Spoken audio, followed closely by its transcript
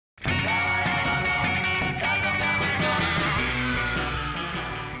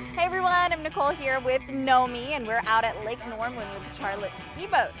everyone, I'm Nicole here with Nomi, and we're out at Lake Norman with Charlotte ski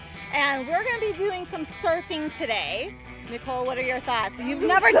boats. And we're going to be doing some surfing today. Nicole, what are your thoughts? You've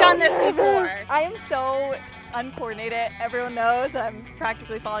never done this before. I am so uncoordinated. Everyone knows I'm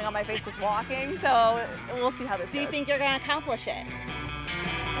practically falling on my face just walking, so we'll see how this goes. Do you think you're going to accomplish it?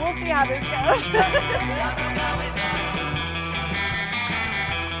 We'll see how this goes.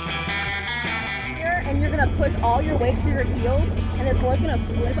 And you're gonna push all your weight through your heels, and this board's gonna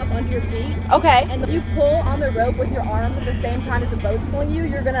flip up under your feet. Okay. And if you pull on the rope with your arms at the same time as the boat's pulling you,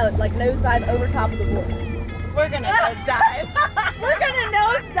 you're gonna like nosedive over top of the board. We're gonna nosedive. We're gonna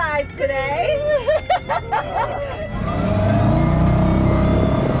nosedive today.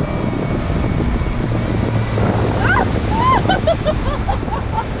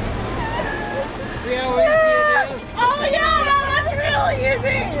 See how easy it is? Oh yeah, that was really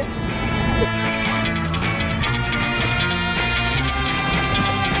easy.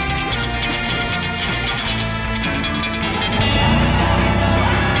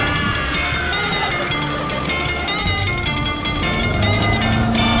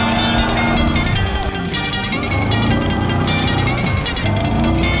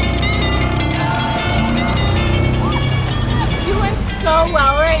 So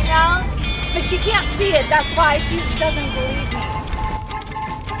well right now, but she can't see it. That's why she doesn't believe me.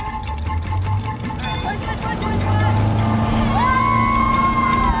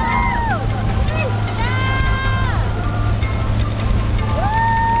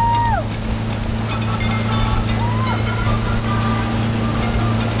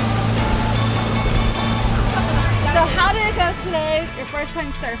 So how did it go today? Your first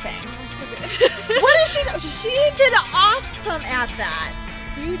time surfing? What did she do? She did awesome at that.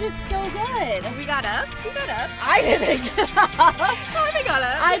 You did so good. We got up. We got up. I didn't get up. Oh, they got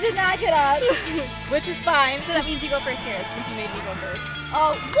up. I did not get up. Which is fine. So that means you go first here. Since you made me go first.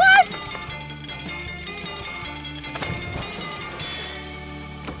 Oh, what?